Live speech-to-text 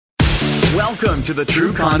Welcome to the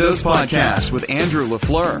True Condos Podcast with Andrew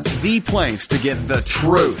LaFleur, the place to get the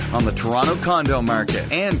truth on the Toronto condo market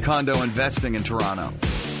and condo investing in Toronto.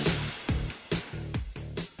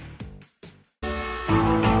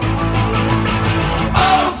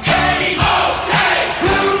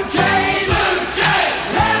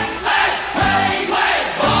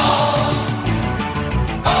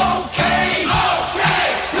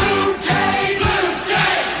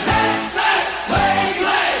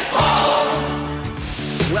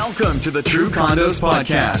 Welcome to the True Condos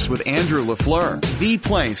Podcast with Andrew LaFleur, the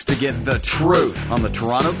place to get the truth on the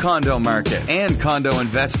Toronto condo market and condo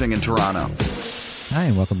investing in Toronto. Hi,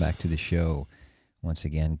 and welcome back to the show. Once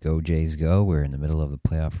again, go Jays go. We're in the middle of the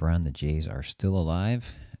playoff run. The Jays are still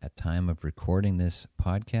alive at time of recording this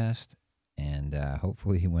podcast, and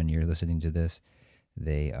hopefully when you're listening to this,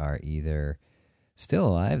 they are either still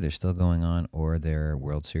alive, they're still going on, or they're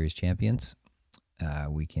World Series champions.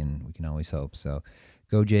 We can always hope. So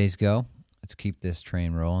go Jays go. Let's keep this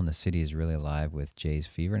train rolling. The city is really alive with Jays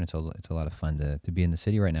fever, and it's a lot of fun to be in the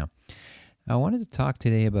city right now. I wanted to talk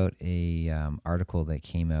today about a article that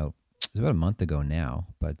came out about a month ago now,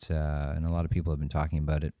 but and a lot of people have been talking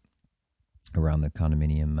about it around the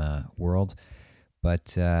condominium world,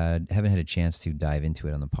 but haven't had a chance to dive into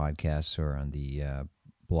it on the podcast or on the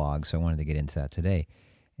blog, so I wanted to get into that today.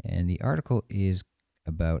 And the article is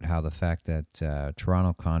about how the fact that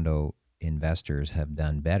Toronto condo investors have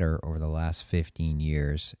done better over the last 15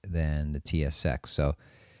 years than the TSX. So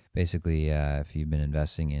basically, if you've been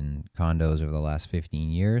investing in condos over the last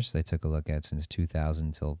 15 years, they took a look at since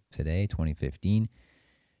 2000 till today, 2015,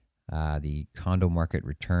 the condo market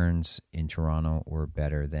returns in Toronto were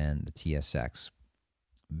better than the TSX.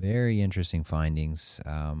 Very interesting findings.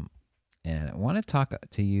 And I want to talk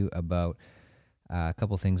to you about a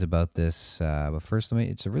couple things about this. But first,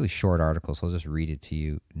 it's a really short article, so I'll just read it to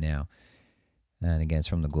you now. And again, it's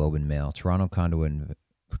from the Globe and Mail. Toronto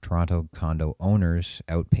condo owners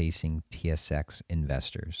outpacing TSX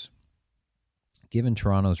investors. Given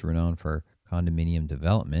Toronto's renown for condominium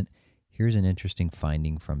development, here's an interesting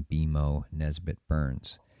finding from BMO Nesbitt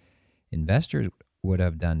Burns. Investors would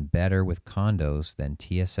have done better with condos than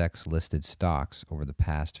TSX-listed stocks over the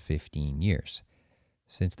past 15 years.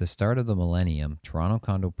 Since the start of the millennium, Toronto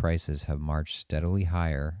condo prices have marched steadily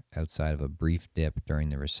higher outside of a brief dip during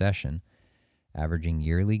the recession, averaging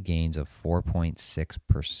yearly gains of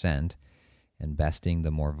 4.6% and besting the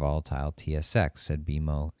more volatile TSX, said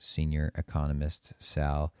BMO senior economist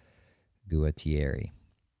Sal Guattieri.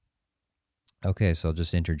 Okay, so I'll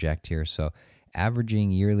just interject here. So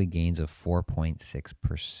averaging yearly gains of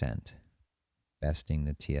 4.6%, besting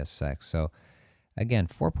the TSX. So again,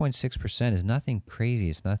 4.6% is nothing crazy.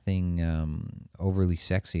 It's nothing overly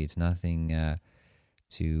sexy. It's nothing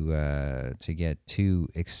to get too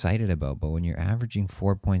excited about. But when you're averaging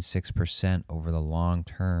 4.6% over the long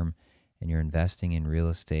term and you're investing in real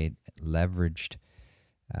estate leveraged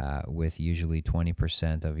with usually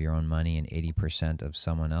 20% of your own money and 80% of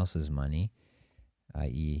someone else's money,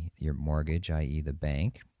 i.e. your mortgage, i.e. the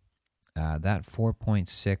bank, that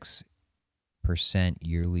 4.6%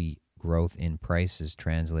 yearly growth in prices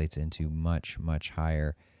translates into much, much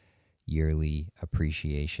higher yearly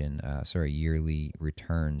yearly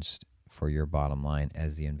returns for your bottom line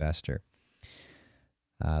as the investor.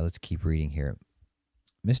 Let's keep reading here.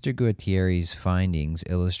 Mr. Guattieri's findings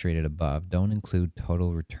illustrated above don't include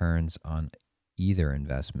total returns on either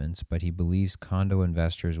investments, but he believes condo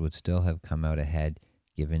investors would still have come out ahead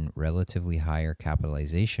given relatively higher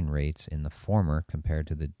capitalization rates in the former compared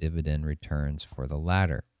to the dividend returns for the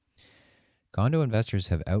latter. Condo investors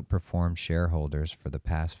have outperformed shareholders for the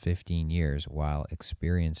past 15 years while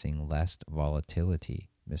experiencing less volatility,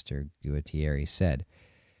 Mr. Guattieri said.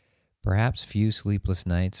 Perhaps few sleepless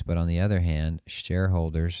nights, but on the other hand,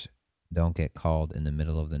 shareholders don't get called in the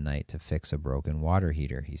middle of the night to fix a broken water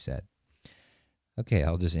heater, he said. Okay,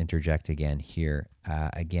 I'll just interject again here.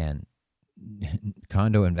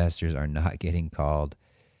 Condo investors are not getting called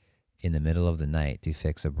in the middle of the night to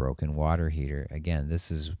fix a broken water heater. Again,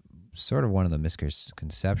 this is sort of one of the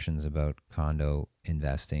misconceptions about condo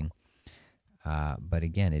investing. But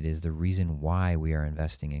again, it is the reason why we are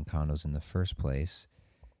investing in condos in the first place.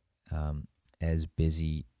 As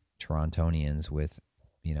busy Torontonians with,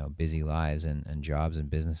 busy lives and jobs and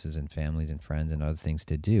businesses and families and friends and other things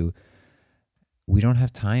to do, we don't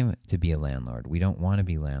have time to be a landlord. We don't want to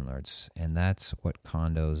be landlords. And that's what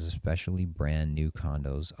condos, especially brand new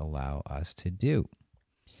condos, allow us to do.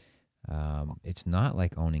 It's not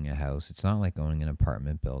like owning a house. It's not like owning an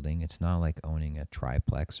apartment building. It's not like owning a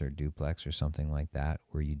triplex or duplex or something like that,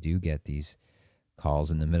 where you do get these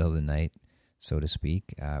calls in the middle of the night so to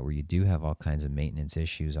speak, where you do have all kinds of maintenance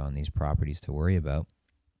issues on these properties to worry about.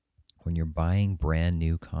 When you're buying brand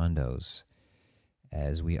new condos,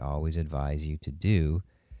 as we always advise you to do,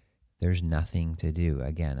 there's nothing to do.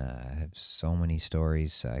 Again, I have so many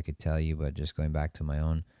stories I could tell you, but just going back to my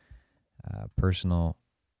own personal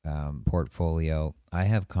portfolio, I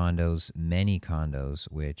have condos, many condos,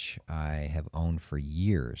 which I have owned for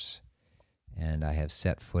years, and I have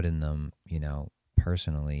set foot in them,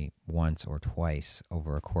 personally once or twice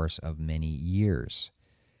over a course of many years.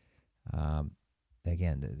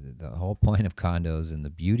 Again, the whole point of condos and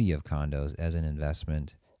the beauty of condos as an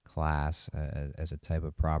investment class, as a type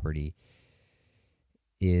of property,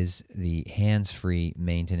 is the hands-free,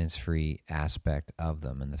 maintenance-free aspect of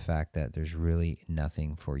them, and the fact that there's really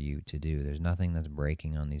nothing for you to do. There's nothing that's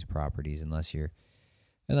breaking on these properties unless you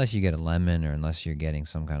get a lemon, or unless you're getting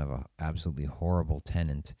some kind of a absolutely horrible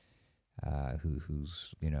tenant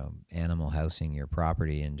who's animal housing your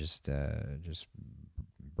property and just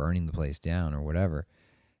burning the place down or whatever.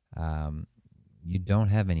 You don't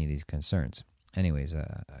have any of these concerns. Anyways,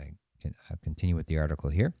 I'll continue with the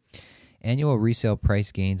article here. Annual resale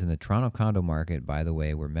price gains in the Toronto condo market, by the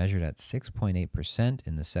way, were measured at 6.8%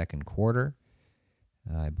 in the second quarter.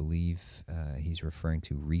 I believe he's referring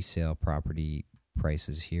to resale property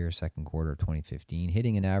prices here, second quarter of 2015,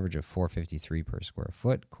 hitting an average of $453 per square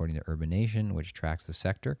foot, according to Urbanation, which tracks the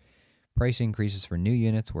sector. Price increases for new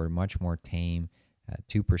units were much more tame at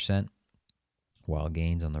 2%, while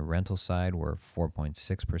gains on the rental side were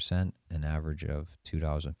 4.6%, an average of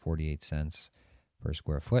 $2.48 per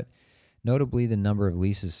square foot. Notably, the number of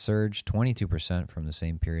leases surged 22% from the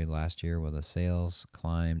same period last year, while the sales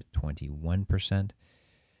climbed 21%.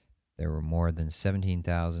 There were more than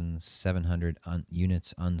 17,700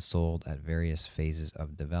 units unsold at various phases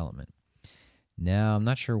of development. Now, I'm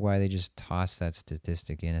not sure why they just tossed that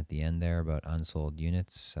statistic in at the end there about unsold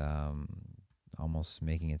units, almost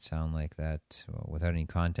making it sound like that, without any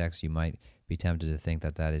context, you might be tempted to think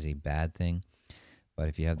that that is a bad thing. But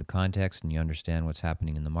if you have the context and you understand what's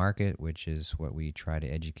happening in the market, which is what we try to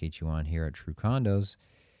educate you on here at True Condos,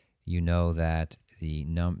 you know that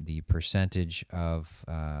the percentage of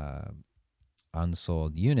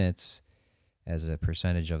unsold units as a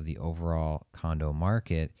percentage of the overall condo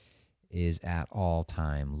market is at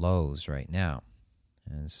all-time lows right now.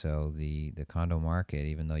 And so the condo market,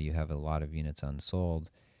 even though you have a lot of units unsold,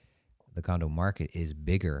 the condo market is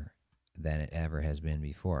bigger than it ever has been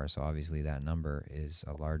before. So obviously that number is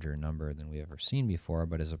a larger number than we've ever seen before,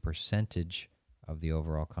 but as a percentage of the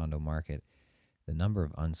overall condo market, the number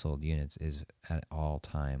of unsold units is at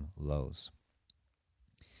all-time lows.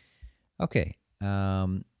 Okay.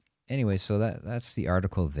 Anyway, so that's the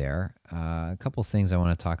article there. A couple things I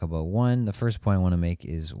want to talk about. One, the first point I want to make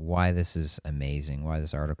is why this is amazing, why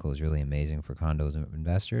this article is really amazing for condos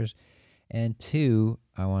investors. And two,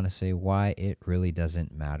 I want to say why it really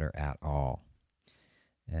doesn't matter at all.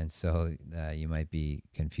 And so you might be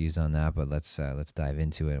confused on that, but let's dive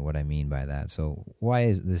into it, what I mean by that. So why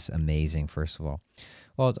is this amazing, first of all?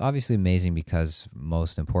 Well, it's obviously amazing because,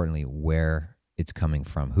 most importantly, where it's coming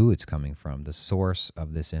from, who it's coming from. The source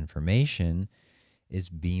of this information is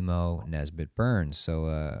BMO Nesbitt Burns. So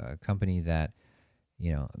a company that,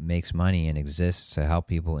 makes money and exists to help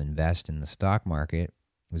people invest in the stock market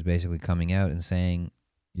was basically coming out and saying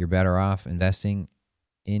you're better off investing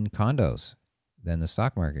in condos than the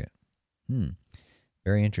stock market.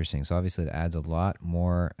 Very interesting. So obviously it adds a lot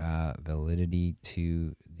more validity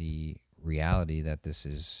to the reality that this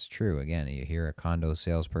is true. Again, you hear a condo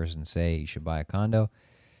salesperson say you should buy a condo,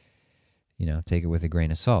 take it with a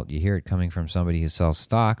grain of salt. You hear it coming from somebody who sells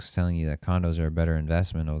stocks telling you that condos are a better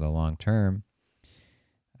investment over the long term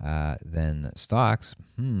than stocks.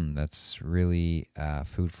 That's really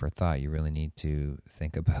food for thought. You really need to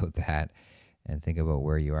think about that and think about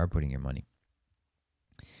where you are putting your money.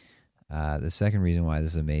 The second reason why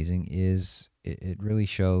this is amazing is it really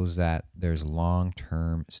shows that there's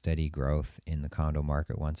long-term steady growth in the condo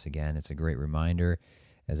market. Once again, it's a great reminder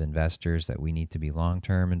as investors that we need to be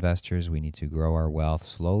long-term investors. We need to grow our wealth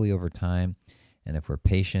slowly over time. And if we're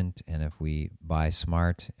patient, and if we buy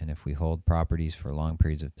smart, and if we hold properties for long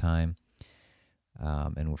periods of time,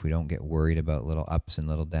 and if we don't get worried about little ups and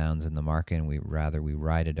little downs in the market, and we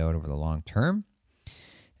ride it out over the long term,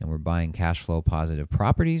 and we're buying cash flow positive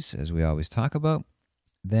properties, as we always talk about,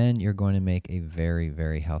 then you're going to make a very,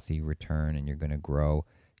 very healthy return, and you're going to grow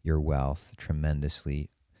your wealth tremendously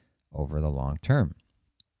over the long term.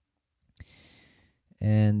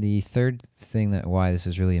 And the third thing that why this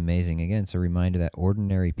is really amazing, again, it's a reminder that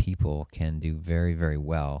ordinary people can do very, very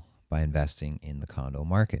well by investing in the condo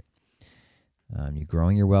market. You're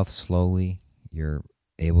growing your wealth slowly. You're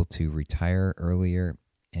able to retire earlier,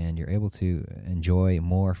 and you're able to enjoy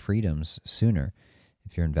more freedoms sooner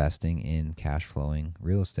if you're investing in cash flowing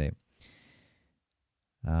real estate.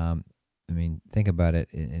 Think about it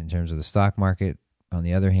in terms of the stock market. On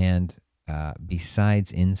the other hand,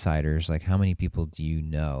 besides insiders, like how many people do you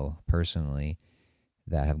know personally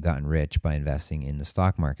that have gotten rich by investing in the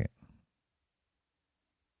stock market?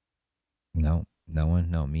 No one?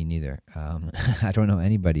 No, me neither. I don't know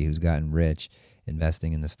anybody who's gotten rich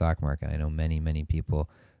investing in the stock market. I know many people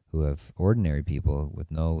ordinary people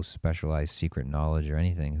with no specialized secret knowledge or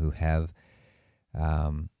anything who have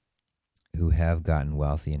gotten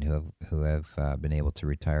wealthy and who have been able to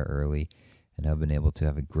retire early and have been able to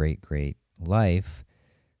have a great life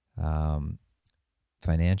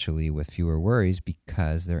financially with fewer worries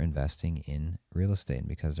because they're investing in real estate and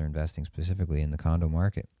because they're investing specifically in the condo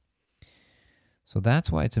market. So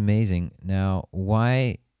that's why it's amazing. Now,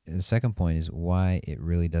 the second point is why it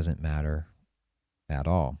really doesn't matter at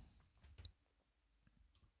all.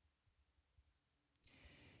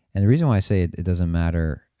 And the reason why I say it doesn't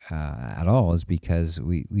matter at all is because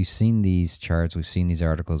we've seen these charts, we've seen these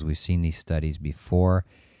articles, we've seen these studies before,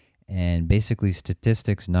 and basically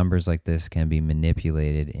statistics, numbers like this can be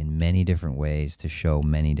manipulated in many different ways to show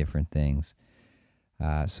many different things.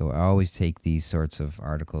 So I always take these sorts of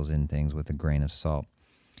articles and things with a grain of salt.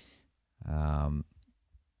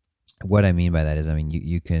 What I mean by that is,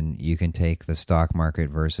 you can take the stock market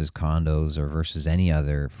versus condos or versus any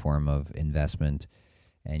other form of investment,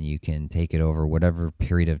 and you can take it over whatever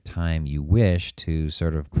period of time you wish to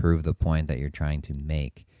sort of prove the point that you're trying to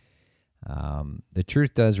make. The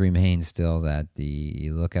truth does remain still that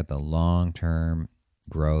you look at the long-term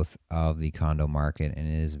growth of the condo market, and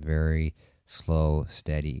it is very slow,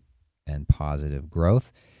 steady, and positive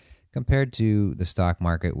growth compared to the stock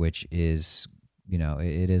market, which is,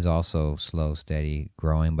 it is also slow, steady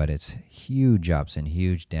growing, but it's huge ups and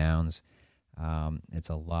huge downs. It's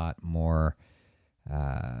a lot more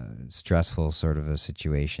stressful sort of a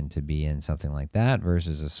situation to be in something like that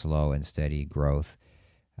versus a slow and steady growth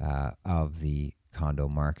of the condo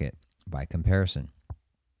market by comparison.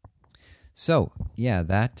 So, yeah,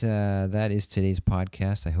 that is today's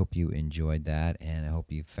podcast. I hope you enjoyed that, and I hope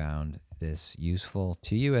you found this useful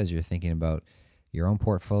to you as you're thinking about your own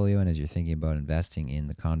portfolio and as you're thinking about investing in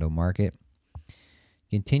the condo market.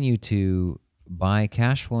 Continue to buy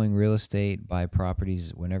cash-flowing real estate, buy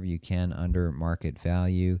properties whenever you can under market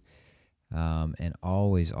value, and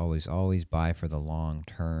always buy for the long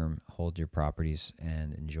term. Hold your properties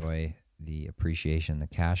and enjoy the appreciation, the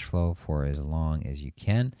cash flow for as long as you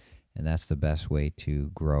can. And that's the best way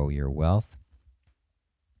to grow your wealth.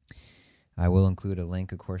 I will include a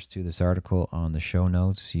link, of course, to this article on the show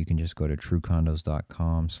notes. You can just go to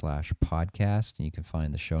truecondos.com/podcast, and you can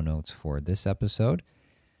find the show notes for this episode,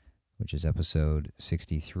 which is episode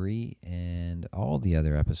 63, and all the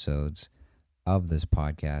other episodes of this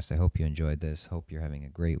podcast. I hope you enjoyed this. Hope you're having a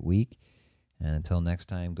great week. And until next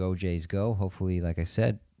time, go Jays go. Hopefully, like I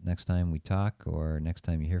said, next time we talk or next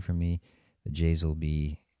time you hear from me, the Jays will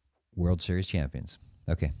be World Series champions.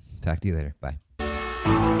 Okay, talk to you later. Bye.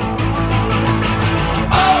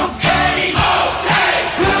 Okay,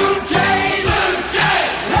 Blue Jays,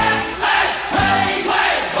 let's play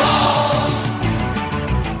ball.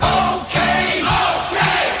 Okay,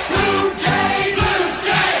 Blue Jays,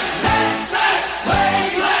 let's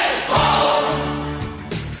play ball.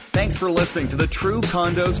 Thanks for listening to the True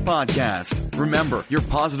Condos Podcast. Remember, your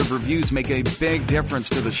positive reviews make a big difference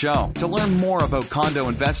to the show. To learn more about condo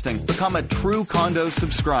investing, become a True Condos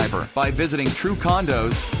subscriber by visiting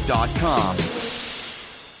truecondos.com.